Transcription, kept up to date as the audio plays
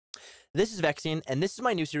This is Vexian, and this is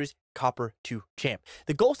my new series, Copper to Champ.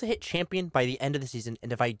 The goal is to hit Champion by the end of the season,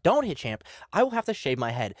 and if I don't hit Champ, I will have to shave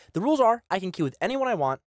my head. The rules are, I can queue with anyone I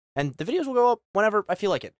want, and the videos will go up whenever I feel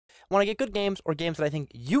like it. When I get good games, or games that I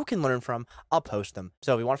think you can learn from, I'll post them.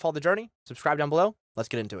 So if you want to follow the journey, subscribe down below, let's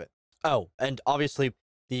get into it. Oh, and obviously,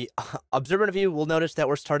 the observant of you will notice that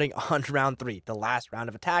we're starting on round 3, the last round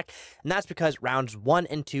of attack, and that's because rounds 1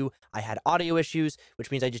 and 2, I had audio issues,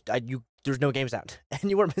 which means there's no games out,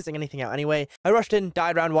 and you weren't missing anything out anyway. I rushed in,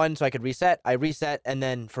 died round 1 so I could reset. I reset, and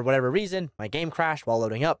then for whatever reason, my game crashed while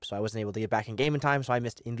loading up, so I wasn't able to get back in game in time, so I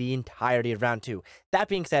missed in the entirety of round 2. That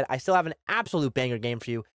being said, I still have an absolute banger game for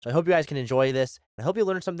you, so I hope you guys can enjoy this. I hope you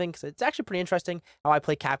learn something, because it's actually pretty interesting how I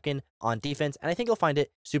play Kapkan on defense, and I think you'll find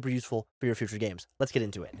it super useful for your future games. Let's get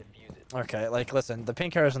into it. Okay, like, listen, the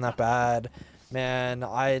pink hair isn't that bad. Man,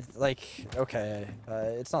 okay,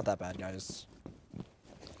 it's not that bad, guys.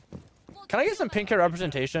 Can I get some pink hair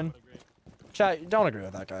representation? Chat, don't agree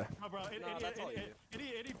with that guy. No, bro,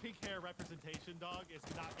 any pink hair representation, dog, is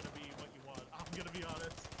not going to be what you want. I'm going to be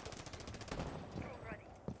honest.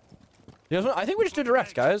 You know what? I think we just do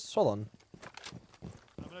direct, guys. Hold on.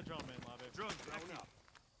 I'm going to drone in, love it. Drone up.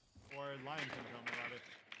 Or Lion's going to drone in, love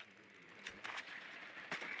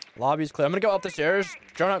it. Lobby's clear. I'm going to go up the stairs.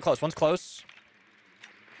 Drone out close. One's close.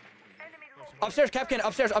 Upstairs, Kapkan.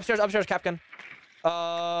 Upstairs, Kapkan.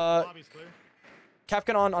 Lobby's clear.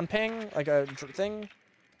 Kapkan on ping, like a thing.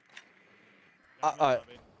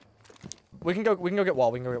 We can go get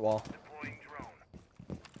wall. Getting the wall.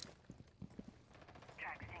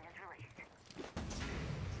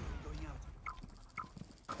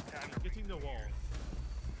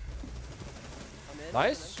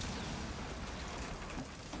 Nice.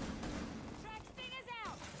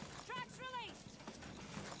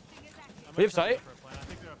 We have sight. I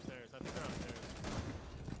think they're upstairs.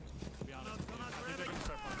 To be honest. I think they're going to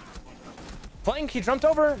start flanking. Flank, he jumped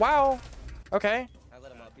over. Wow. Okay. I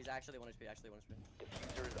let him up. He's actually 1 HP.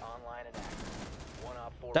 Diffuser is online and active. 1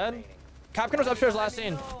 op 4 Dead. remaining. Kapkan was upstairs last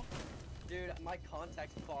scene. Dude, my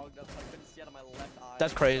contacts fogged up. I couldn't see out of my left eye.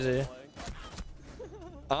 That's crazy.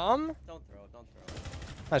 Don't throw.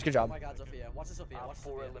 Nice, good Oh job. my god, Sophia. Watch the Sophia. Watch the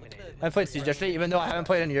Sophia. I played Siege yesterday, even though I haven't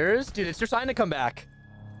played in years. Dude, it's your sign to come back.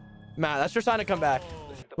 Matt, that's your sign to come back.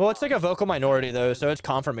 Well, it's like a vocal minority, though, so it's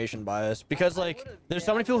confirmation bias. Because, like, there's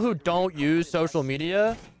so many people who don't use social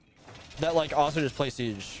media that, like, also just play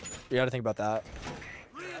Siege. You gotta think about that.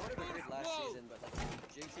 I would have agreed last season, but, like,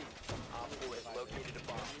 JT. Op 4 has located a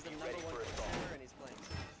bomb. He's the Be number ready 1 for assault. player, and he's playing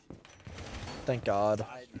Siege. Thank God.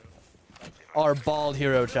 I Our bald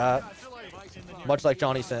hero chat. I feel like in the near Much like future,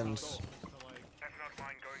 Johnny I'll Sins. go to, like,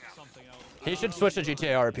 something else. He should switch to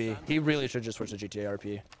GTA RP. He really should just switch to GTA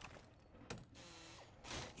RP.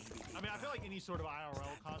 I mean, I feel like any sort of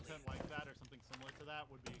IRL content like that or something similar to that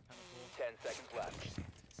would be kind of cool. 10 seconds left.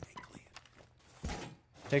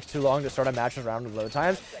 Takes too long to start a match around with load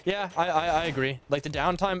times. Yeah, I agree. Like, the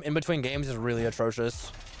downtime in between games is really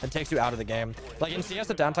atrocious. It takes you out of the game. Like, in CS,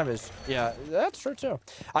 the downtime is... Yeah, that's true, too.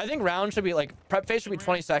 I think round should be, like... Prep phase should be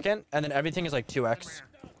 22nd, and then everything is, like, 2x. Yeah,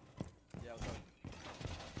 what's up?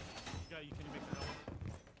 Yeah, can you make the hole?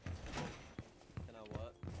 Can I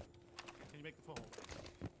what? Can you make the full hole?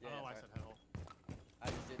 Yeah, Oh, I sorry. said head hole. I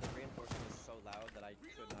just did the reinforcement was so loud that I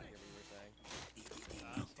could not hear what you were saying.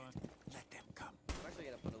 Nah, that's fine. I'm actually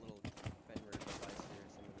gonna put a little Fenrir device here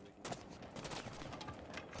so maybe we can.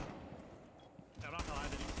 Yeah, I'm not gonna lie, I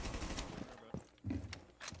didn't even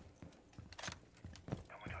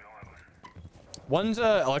One's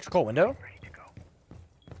electrical window. I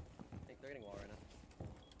think they're getting wall right now.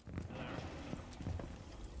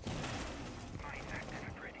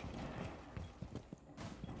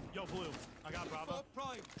 Yo, blue. I got Bravo.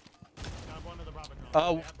 Got one of the Bravo drones.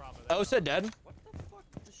 Oh, They have Bravo. They have oh, said dead. What the fuck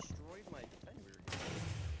destroyed my Fenrir?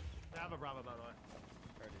 They have a Bravo, by the way.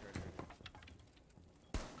 Heard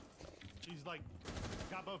it. She's like,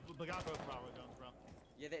 got both Bravo drones, bro.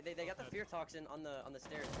 Yeah, they got the fear toxin on the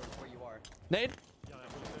stairs where you are. Nade. Yeah, that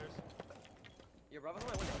blue stairs. Yeah, Bravo's on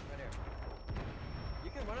my window, right here.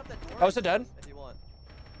 You can run up that door. Oh, is it dead? If you want.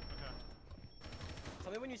 Okay,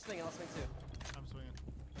 Tell me when you swing and I'll swing too. I'm swinging.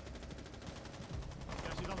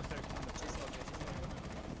 Yeah, she's on the stairs. She's slow, she's slow.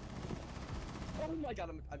 Oh my god,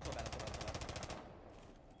 I'm so bad.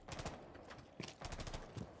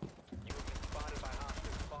 You have been spotted by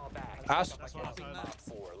hostiles. Fall back. Ask. That's what I'm saying. Op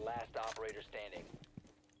 4, last operator standing.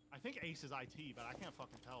 I think Ace is IT, but I can't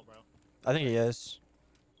fucking tell, bro. I think he is.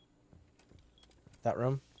 That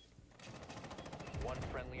room. One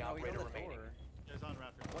friendly Oh, he's on operator the remaining. door. There's on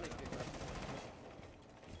Raptor. One HP.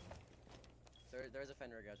 There's a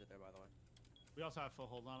Fenrir gadget there, by the way. We also have full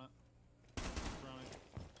hold on it. Running.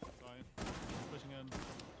 Fine.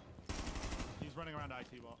 around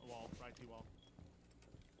IT wall. IT wall.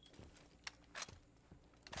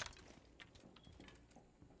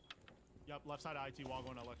 Yep, left side IT wall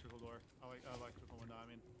going to electrical door. Electrical window, I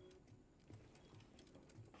mean.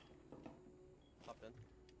 Popped in.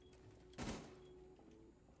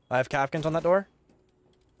 I have Kapkans on that door.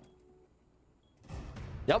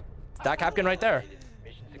 Yep, that Kapkan right there.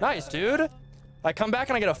 Nice, dude. I come back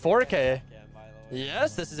and I get a 4K. Yeah, by the way.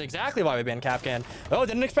 Yes, this is exactly why we banned Kapkan. Oh,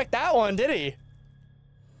 didn't expect that one, did he?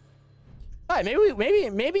 All right,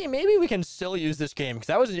 maybe we can still use this game because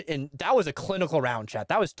that was a clinical round, chat.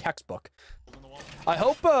 That was textbook. On the wall. I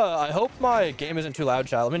hope my game isn't too loud,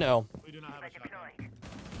 chat. Let me know. We do not have a shotgun. I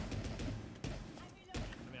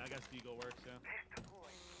mean, I guess Deagle works, yeah.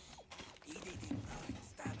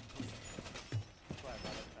 That's why I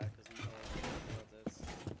brought up pack, because he knows what this.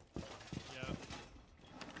 Yeah.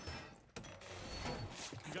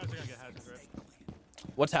 You guys are gonna get hatches, right?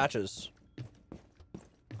 What's hatches?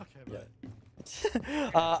 Okay, but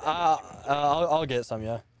I'll get some,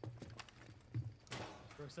 yeah.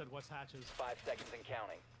 Bro said, what's hatches? 5 seconds and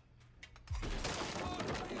counting.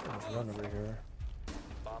 Let's run over here.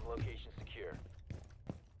 Bomb location secure.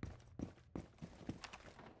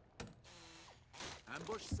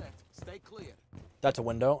 Ambush set. Stay clear. That's a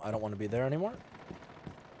window. I don't want to be there anymore.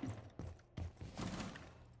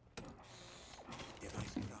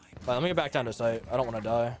 Right, let me get back down to site. I don't want to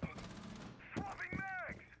die.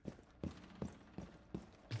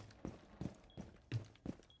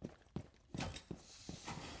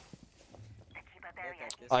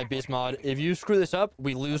 Alright, Beast Mod. If you screw this up,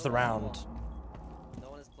 we lose the round.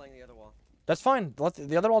 No one is playing the other wall. That's fine.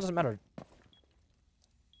 The other wall doesn't matter.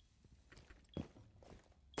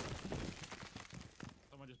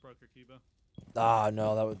 Someone just broke your Kiba. Ah,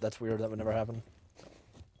 no, that's weird. That would never happen.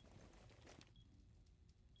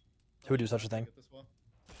 Who would do such a thing? Get this wall.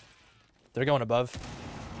 They're going above.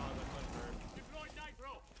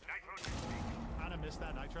 Kind of missed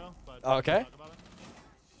that nitro, but Okay. talk about it.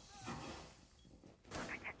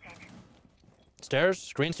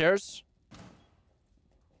 Stairs. Green stairs.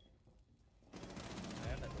 I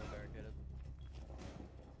have that door barricaded.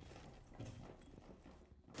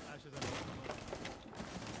 Ashes in the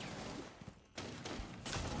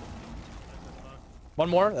One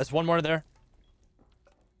more. That's one more there.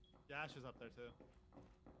 Yeah, Ash is up there too.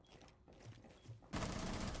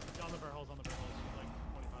 Yeah, on the bear holes, like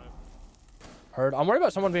 25. Heard. I'm worried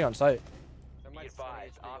about someone being on site. There Be might still be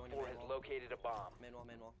advised, HP Op going to 4 main has wall. located a bomb. Main wall,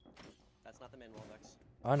 main wall. That's not the main wall, Vex.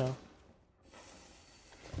 I know.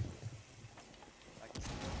 I can see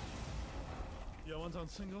it. Yeah, one's on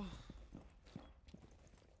single.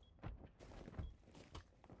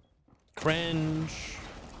 Cringe.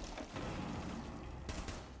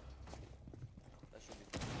 That should be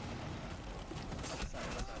fine. Other side,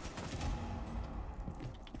 other side.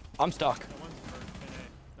 I'm stuck. Yeah, one's hurt.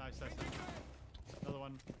 Nice, that's nice. Another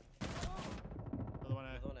one. Another one A.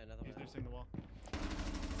 Another one, another He's one. near single wall.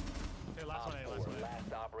 Okay, last Op one A, 4, last one A.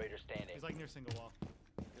 last operator standing. He's like near single wall.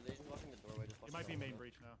 Your Legion's watching the doorway, just watch He might the be main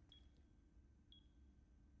doorway. breach now.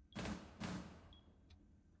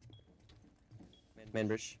 Main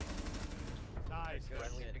bridge. Nice. Good.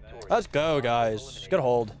 Friendly Shit, victorious. Let's go, guys. Good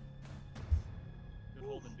hold. Good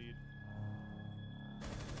hold indeed.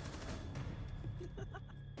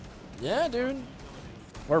 Yeah, dude.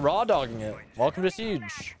 We're raw dogging it. Welcome to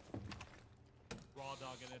Siege. Raw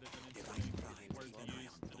dogging it is an interesting word to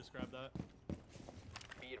use to describe that.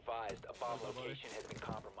 Be advised, a bomb Hello, buddy. location has been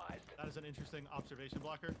compromised. That is an interesting observation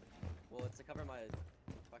blocker. Well, it's to cover my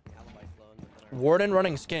fucking alibi clone. But then our Warden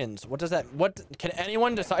running skins. What does that? What can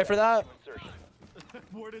anyone decipher that? Insertion.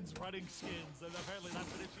 Warden's running skins, and apparently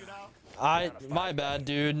that's an issue now. My bad,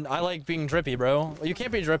 dude. I like being drippy, bro. Well, you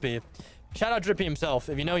can't be drippy. Shout out Drippy himself.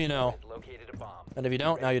 If you know, you know. Has located a bomb. And if you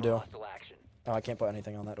don't, now you do. Hostile action. Oh, I can't put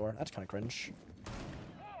anything on that door. That's kind of cringe.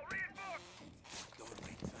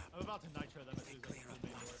 I'm about to nitro them as soon as they come through the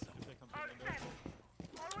main door. If they come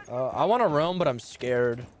through the window. I want to roam, but I'm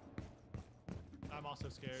scared. I'm also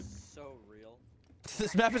scared. so real.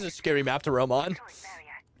 This map is a scary map to roam on.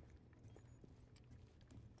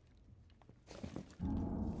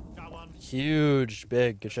 Got one. Huge,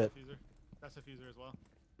 big, good shit. Diffuser. That's a fuser as well.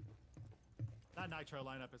 That nitro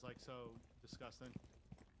lineup is like so disgusting.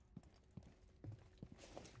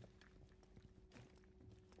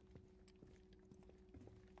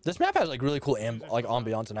 This map has like really cool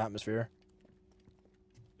ambiance and atmosphere.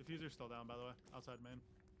 Diffuser's still down, by the way. Outside main.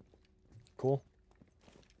 Cool.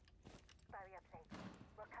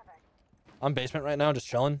 I'm basement right now, just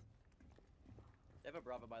chilling. They have a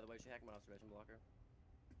Bravo, by the way. She hacked my observation blocker.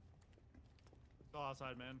 Still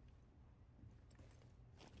outside main.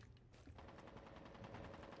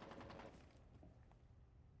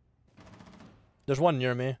 There's one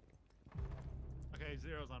near me. Okay,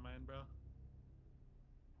 zero's on my end, bro.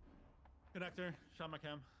 Connector, shot my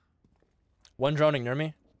cam. One droning near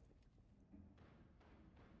me.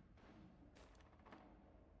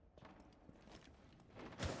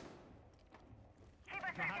 No,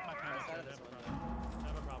 hack my cam. Outside of They this have a one, Bravo. They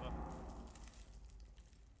have a Bravo.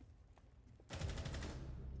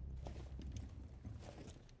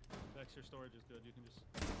 Vex, your storage is good. You can just.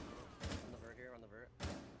 On the vert here, on the vert.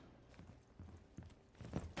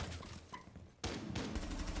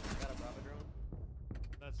 Got a Bravo drone.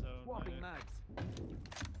 That's so. Swapping mags.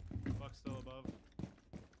 Buck's still above.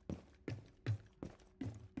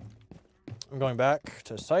 I'm going back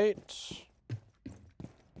to site.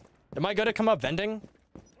 Am I good at come up vending?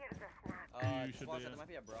 You should Swan be, said yeah. there might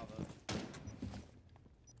be a Bravo.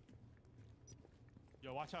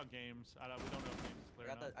 Yo, watch out games. We don't know if games is clear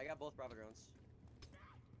enough. I got both Bravo drones.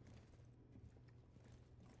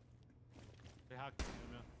 They hacked the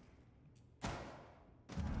game, yeah.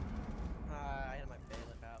 I had my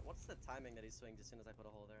bailiff out. What's the timing that he swings as soon as I put a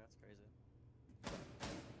hole there? That's crazy.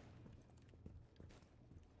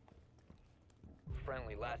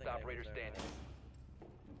 Friendly, last think they operator were there, standing.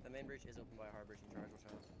 The main breach is open by a hard breaching charge, which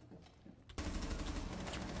I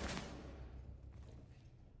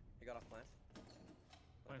You got off plant?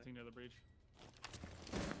 Planting near the breach.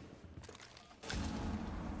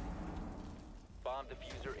 Bomb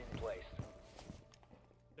diffuser in place.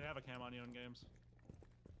 They have a cam on you in games.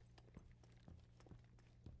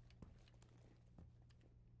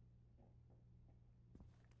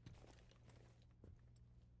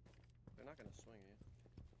 They're not gonna swing you.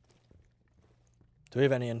 Do we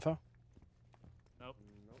have any info? Nope.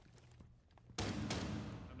 Nope.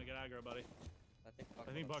 I'm gonna get aggro, buddy.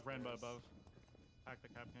 I think Buck ran by upstairs. above. Hack the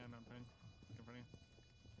Kapkan, I'm ping. In front of you.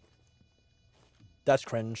 That's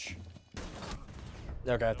cringe.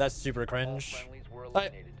 Okay, that's super All cringe. friendlies were Alright,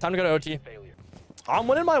 eliminated. time to go to OT. Failure. I'm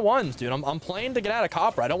winning my ones, dude. I'm playing to get out of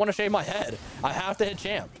copper. I don't want to shave my head. I have to hit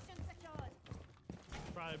champ.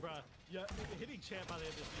 Bro. Yeah, hitting champ by the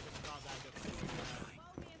end of this season is not that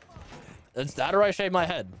good. It's that or I shave my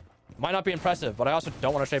head. Might not be impressive, but I also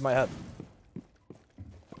don't want to shave my head.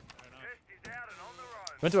 Fair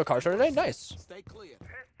enough. Went to a car show today? Nice. Stay clear.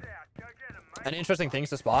 Any interesting things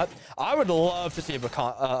to spot? I would love to see a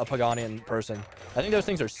Pagani in person. I think those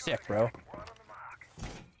things are sick, bro. Yeah, but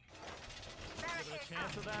the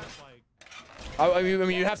chance of that, like, I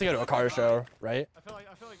mean, you have to go to a car show, right? I feel like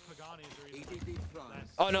Pagani is the reason. EDD prime.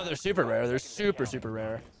 Oh no, they're super rare. They're super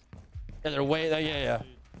rare. Yeah, they're way. Yeah.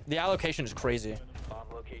 The allocation is crazy.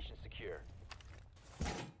 Bomb location secure.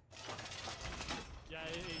 Yeah,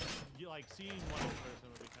 like seeing one in person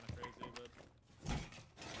would be kind of crazy, but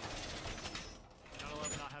gotta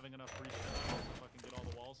love not having enough breach to fucking get all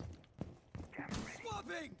the walls.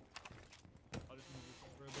 Swapping. I'll just move this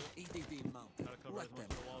over a bit. EDD mount. Gotta cover as Let much them.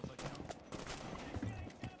 of the walls as I can.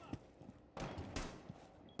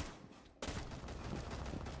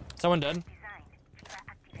 Someone dead?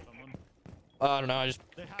 Someone. I don't know. I just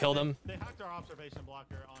killed him. They hacked our observation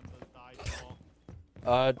blocker on the IT wall.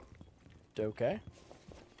 Okay.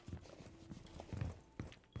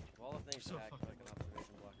 Wall of things So hacked fucking like an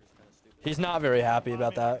observation blocker is kind of stupid. He's not very happy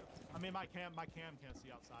about that. I mean, my cam can't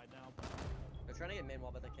see outside now. They're trying to get main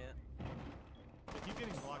wall, but they can't. They keep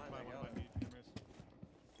getting blocked by Fine, one of my I mute cameras.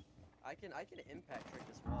 I can impact trick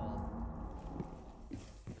this wall.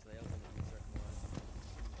 Because they open a certain one.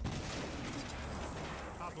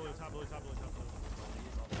 Top blue. Use all the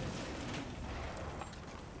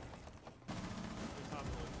Top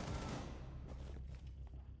blue.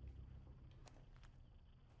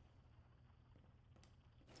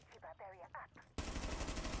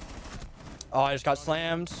 Oh, I just got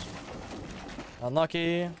slammed.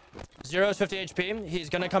 Unlucky. Zero's 50 HP. He's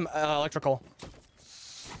gonna come electrical.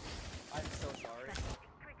 I'm so sorry.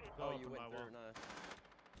 Go Oh, up you in went my through.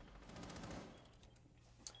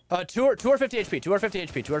 wall. No. Two or 50 HP. 2 or 50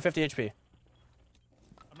 HP. 2 or 50 HP.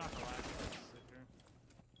 I'm not gonna lie. I think that's sick here.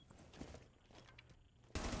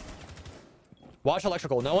 Watch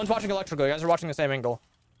electrical. No one's watching electrical. You guys are watching the same angle.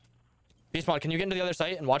 Beast Mod, can you get into the other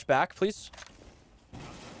site and watch back, please? I'm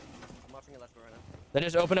watching electrical right now. Then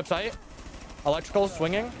just open up site. Electrical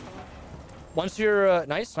swinging. Once you're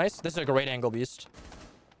nice. This is a great angle, Beast.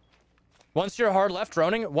 Once you're hard left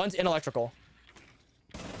droning, one's in electrical.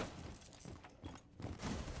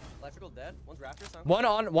 Electrical dead. One's rafters, huh? One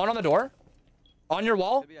on the door. On your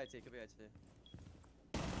wall. Could be IT.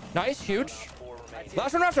 Nice, huge. 4 remaining.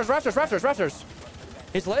 Last one, rafters.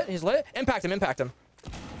 He's lit. Impact him.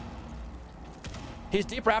 He's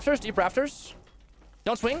deep rafters.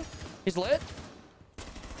 Don't swing. He's lit.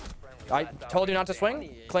 Friendly, I last told you not to operator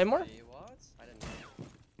swing. Claymore. What? I didn't know.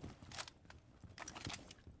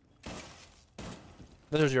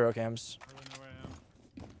 Those are 0 cams. I really know where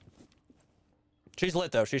I am. She's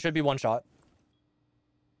lit though. She should be one shot.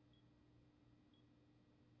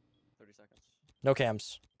 30 seconds. No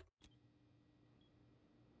cams.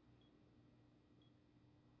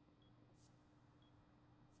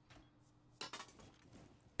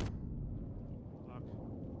 Fuck.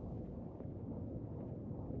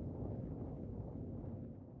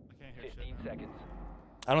 I can't hear 15 shit. seconds.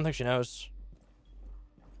 I don't think she knows.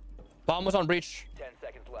 Bomb was on breach. 10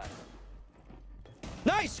 seconds left.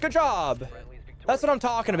 Nice. Good job. Friendly's victorious. That's what I'm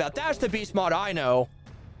talking about. That's the beast mod I know.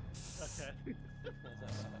 Okay. You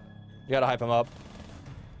gotta hype him up.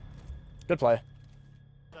 Good play.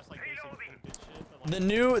 That's like basic good shit. But like,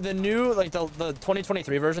 The new like the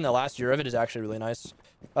 2023 version, the last year of it is actually really nice.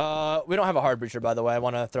 We don't have a hard breacher, by the way. I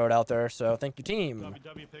want to throw it out there. So thank you, team.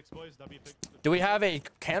 W picks, boys. W picks. Do we have a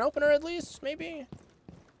can opener at least? Maybe.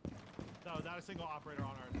 No, not a single operator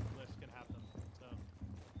on our list can have them. So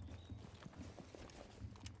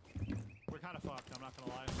we're kind of fucked. I'm not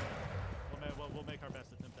gonna lie. We'll make our best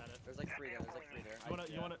attempt at it. There's like 3 there. There's like 3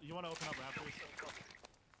 there. You wanna open up Raptors?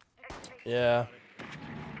 Yeah.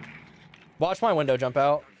 Watch my window jump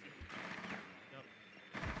out. Yep.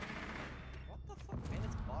 What the fuck? Man,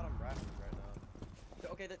 it's bottom rafters right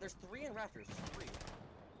now. Okay, there's 3 in rafters. There's 3.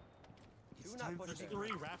 Do not push There's me. 3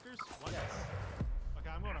 Raptors? What? Yes. Okay,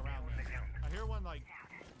 I'm going around then. I hear one like.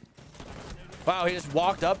 Wow, he just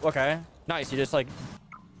walked up. Okay. Nice. He just like.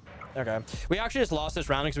 Okay. We actually just lost this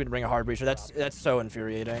round because we didn't bring a hard breacher. That's so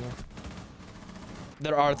infuriating.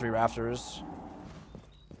 There are 3 rafters.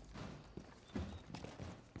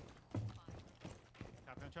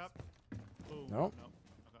 Kapkan trap? Ooh, No. no.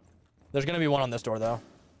 Okay. There's gonna be one on this door though.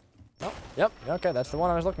 Oh, yep. Okay, that's the one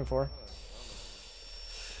I was looking for.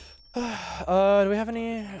 Do we have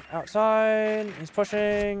any outside? He's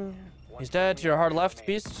pushing. He's dead. To your hard left,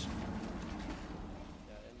 beast.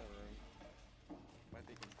 Yeah, in the room. Might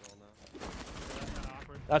be control now. That's kind of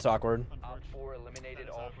awkward. That's awkward. Op Unfortunate. 4 eliminated That is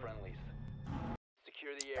all awkward. friendlies.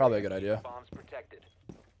 Secure the area. Probably a good idea. Bombs protected.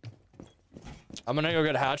 I'm gonna go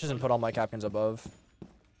get hatches and put all my Kapkans above.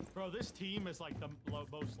 Bro, this team is like the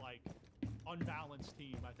most like unbalanced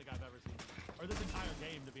team I think I've ever seen, or this entire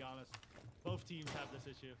game, to be honest. Both teams have this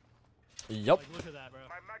issue. Yep. Like, look at that, bro.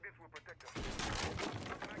 My magnets will protect us.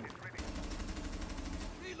 Magnets ready.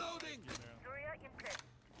 Reloading! Get there. Barrier in place.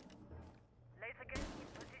 Laser gun in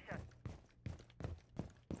position.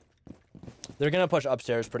 They're gonna push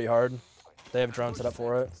upstairs pretty hard. They have drones set up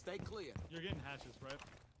for it. Stay clear. You're getting hatches, right?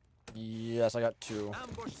 Yes, I got 2.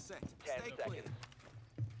 Ambush set. 10 Stay clear. seconds.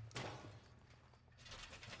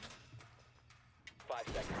 5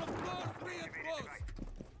 seconds. Floor reinforced.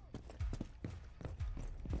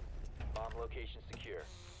 Bomb location secure.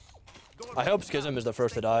 I hope Schism is the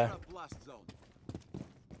first to die. Blast zone.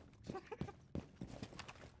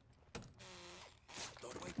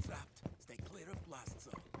 Doorway trapped. Stay clear of blast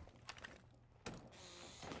zone.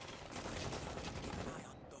 Keep an eye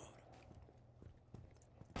on door.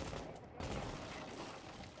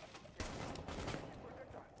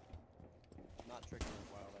 Not tricky as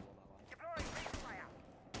wild, I will not lie. Deploying multiplier.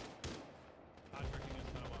 Not tricking is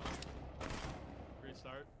kind of wild. Great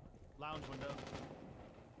start. Lounge window.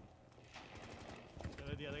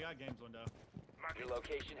 Yeah, they got games window. Your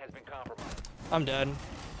location has been compromised. I'm dead.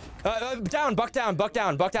 Down, buck down, buck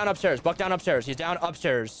down, buck down upstairs, buck down upstairs. He's down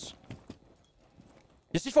upstairs.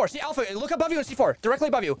 You C4, see Alpha, look above you and C4, directly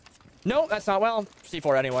above you. No, that's not well.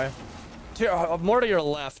 C4 anyway. More to your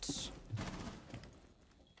left.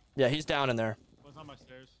 Yeah, he's down in there. One's on my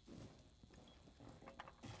stairs.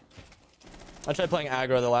 I tried playing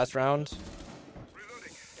aggro the last round.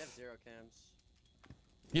 They have 0 cams.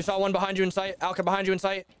 You saw one behind you in sight. Alka behind you in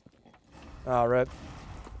sight. Oh, rip.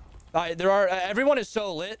 There are. Everyone is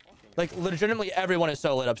so lit. Like, legitimately, everyone is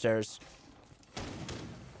so lit upstairs.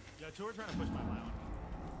 Yeah, 2 are trying to push my lounge.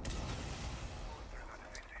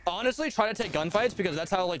 Honestly, try to take gunfights because that's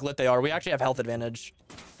how like lit they are. We actually have health advantage.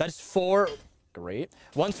 That's 4. Great.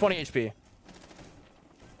 120 HP.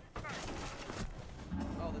 Oh,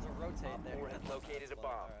 there's a rotate there. Op 4 has located a bomb.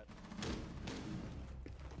 Alright.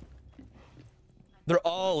 They're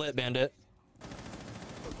all lit, Bandit.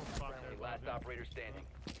 Fuck, Friendly, they're last bugged. operator standing.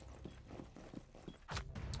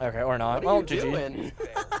 Okay, or not. What Well, are you GG. doing?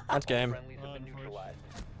 That's game. Friendlies have been neutralized.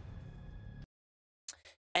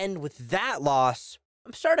 And with that loss,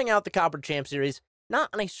 I'm starting out the Copper Champ Series not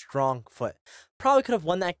on a strong foot. Probably could have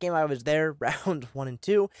won that game. I was there round 1 and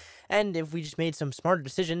 2. And if we just made some smarter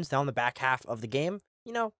decisions down the back half of the game,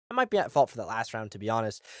 you know, I might be at fault for that last round, to be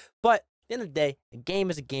honest. But at the end of the day, a game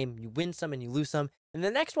is a game. You win some and you lose some. And the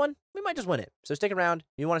next one, we might just win it. So stick around. If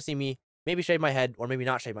you want to see me maybe shave my head or maybe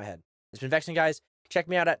not shave my head. It's been Vexian, guys. check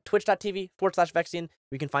me out at twitch.tv/Vexian.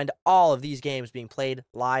 We can find all of these games being played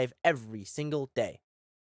live every single day.